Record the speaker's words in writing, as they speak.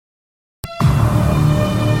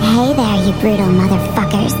Hey there, you brutal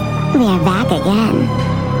motherfuckers. We are back again.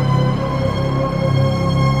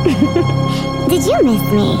 Did you miss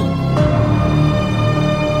me?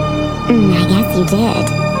 I guess you did.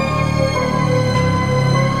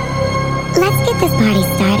 Let's get this party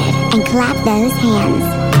started and clap those hands.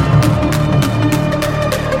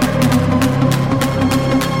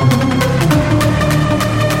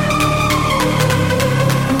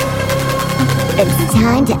 It's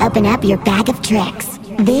time to open up your bag of tricks.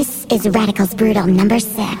 This is Radical's Brutal number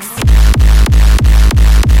 6.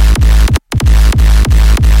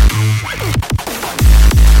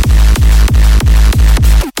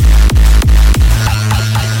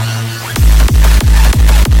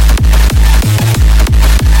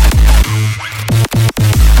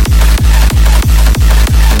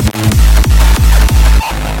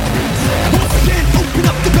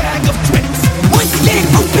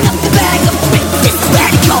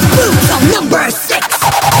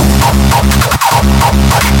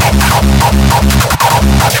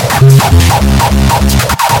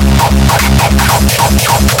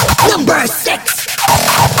 Number 6.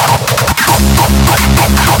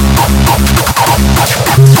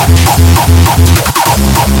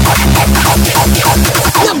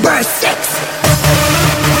 Number 6.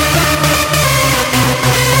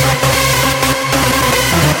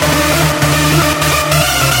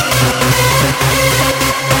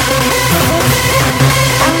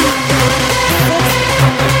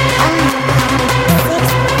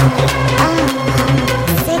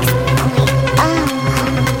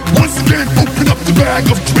 Bag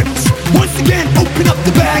of tricks. Once again, open up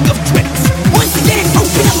the bag of tricks. Once again,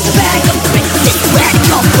 open up the bag of tricks. It's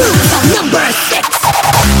Radical Brutal number 6.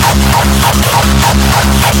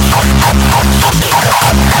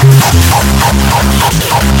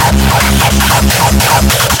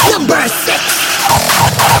 Number 6.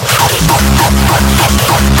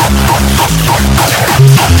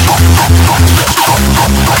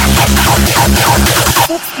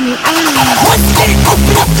 Once again,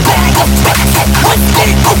 open up the bag of tricks. Once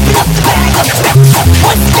again, open up the bag of tricks.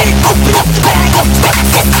 Once again, open up the bag of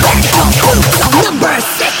tricks. It's Radical Brutal number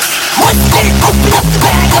 6. Once again, open up the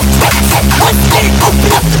bag of tricks. Once again,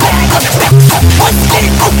 open up the bag of tricks. Once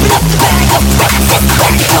again, open up the bag of tricks. It's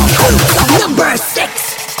Radical Brutal number 6.